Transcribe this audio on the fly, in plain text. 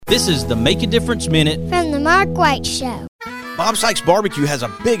This is the Make a Difference Minute from the Mark White Show. Bob Sykes Barbecue has a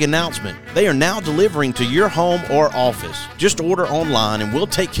big announcement. They are now delivering to your home or office. Just order online and we'll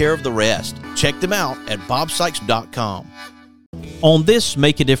take care of the rest. Check them out at bobsykes.com. On this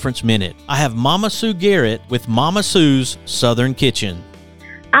Make a Difference Minute, I have Mama Sue Garrett with Mama Sue's Southern Kitchen.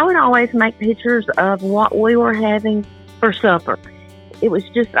 I would always make pictures of what we were having for supper. It was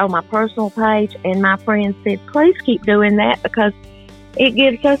just on my personal page, and my friend said, please keep doing that because it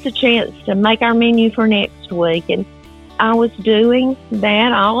gives us a chance to make our menu for next week. And I was doing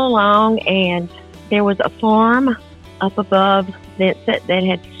that all along, and there was a farm up above that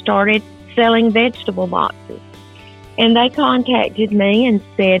had started selling vegetable boxes. And they contacted me and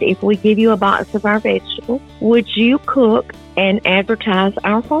said, if we give you a box of our vegetables, would you cook and advertise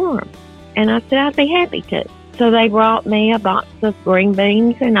our farm? And I said, I'd be happy to. So they brought me a box of green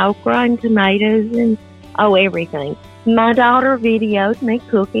beans and okra and tomatoes and, everything. My daughter videoed me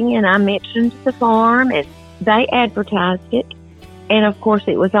cooking, and I mentioned the farm, and they advertised it. And, of course,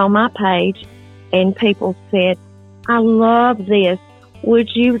 it was on my page, and people said, I love this.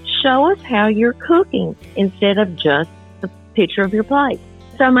 Would you show us how you're cooking instead of just a picture of your plate?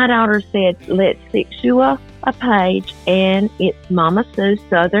 So my daughter said, let's fix you a page, and it's Mama Sue's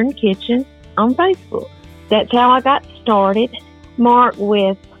Southern Kitchen on Facebook. That's how I got started. Mark,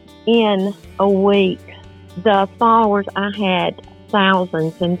 within a week, the followers I had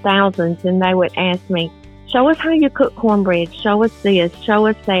thousands and thousands, and they would ask me, show us how you cook cornbread, show us this, show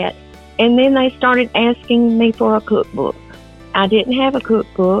us that. And then they started asking me for a cookbook. I didn't have a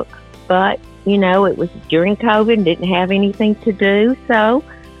cookbook, but, it was during COVID, didn't have anything to do, so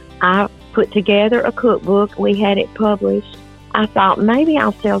I put together a cookbook. We had it published. I thought maybe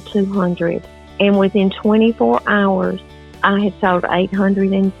I'll sell 200, and within 24 hours, I had sold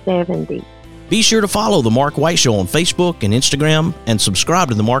 870. Be sure to follow The Mark White Show on Facebook and Instagram, and subscribe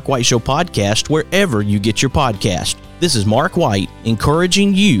to The Mark White Show podcast wherever you get your podcast. This is Mark White,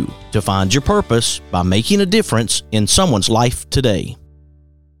 encouraging you to find your purpose by making a difference in someone's life today.